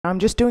I'm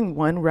just doing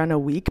one run a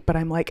week, but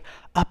I'm like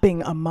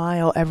upping a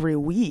mile every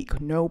week,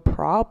 no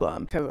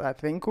problem. Because I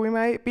think we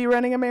might be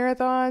running a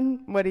marathon.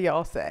 What do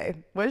y'all say?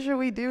 What should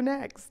we do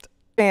next?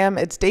 Fam,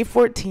 it's day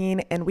 14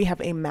 and we have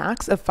a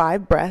max of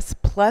 5 breaths,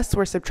 plus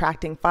we're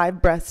subtracting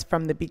 5 breaths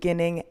from the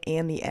beginning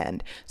and the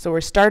end. So we're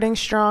starting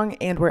strong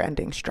and we're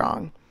ending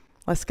strong.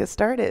 Let's get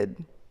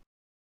started.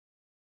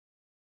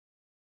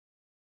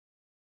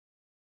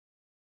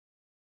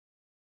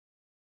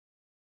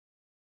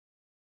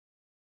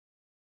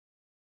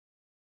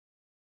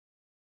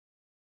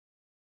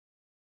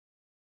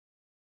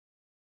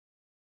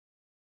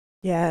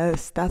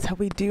 Yes, that's how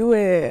we do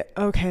it.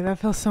 Okay, that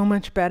feels so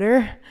much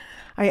better.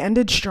 I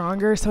ended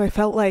stronger, so I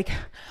felt like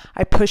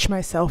I pushed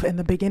myself in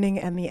the beginning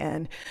and the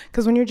end.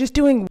 Because when you're just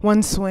doing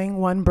one swing,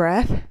 one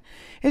breath,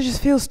 it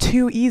just feels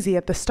too easy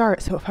at the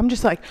start. So if I'm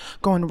just like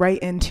going right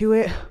into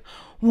it,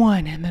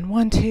 1 and then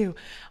 1, 2,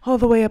 all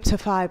the way up to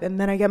 5, and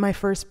then I get my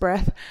first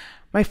breath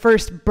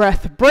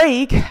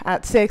break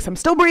at 6. I'm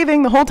still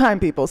breathing the whole time,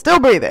 people, still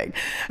breathing.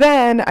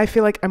 Then I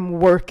feel like I'm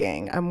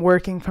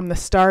working from the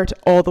start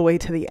all the way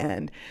to the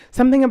end.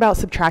 Something about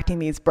subtracting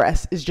these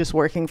breaths is just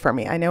working for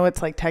me. I know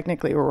it's like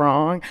technically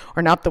wrong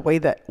or not the way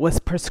that was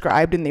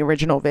prescribed in the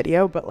original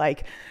video, but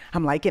like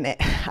I'm liking it.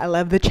 I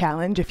love the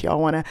challenge. If y'all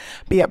want to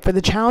be up for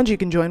the challenge, you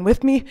can join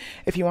with me.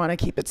 If you want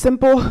to keep it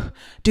simple,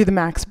 do the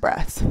max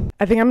breaths.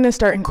 I think I'm going to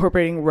start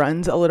incorporating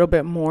runs a little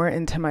bit more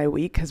into my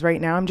week, because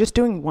right now I'm just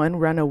doing one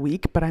run a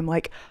week, but I'm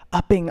like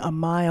upping a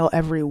mile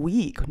every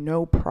week,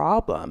 no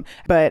problem.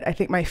 But I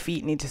think my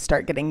feet need to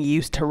start getting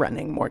used to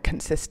running more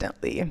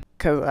consistently,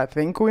 because I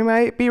think we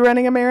might be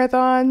running a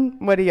marathon.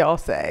 What do y'all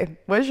say?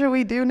 What should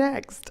we do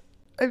next?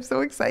 I'm so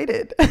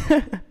excited.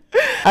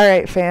 All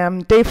right,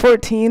 fam, day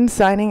 14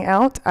 signing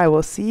out. I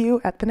will see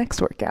you at the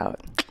next workout.